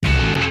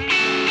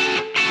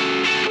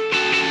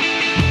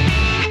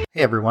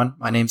Hey everyone,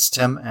 my name's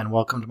Tim and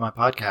welcome to my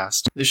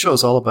podcast. This show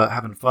is all about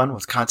having fun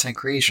with content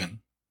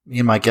creation. Me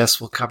and my guests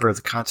will cover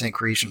the content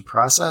creation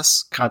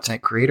process,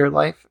 content creator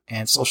life,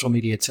 and social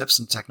media tips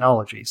and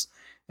technologies.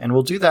 And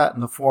we'll do that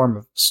in the form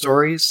of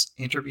stories,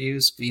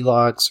 interviews,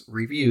 vlogs,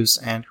 reviews,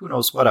 and who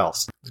knows what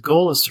else. The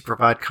goal is to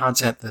provide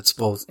content that's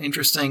both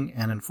interesting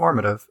and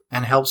informative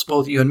and helps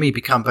both you and me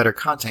become better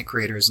content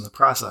creators in the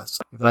process.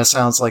 If that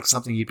sounds like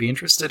something you'd be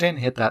interested in,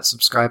 hit that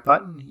subscribe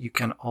button. You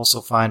can also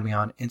find me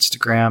on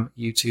Instagram,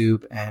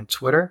 YouTube, and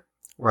Twitter,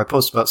 where I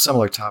post about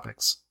similar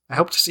topics. I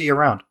hope to see you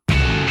around.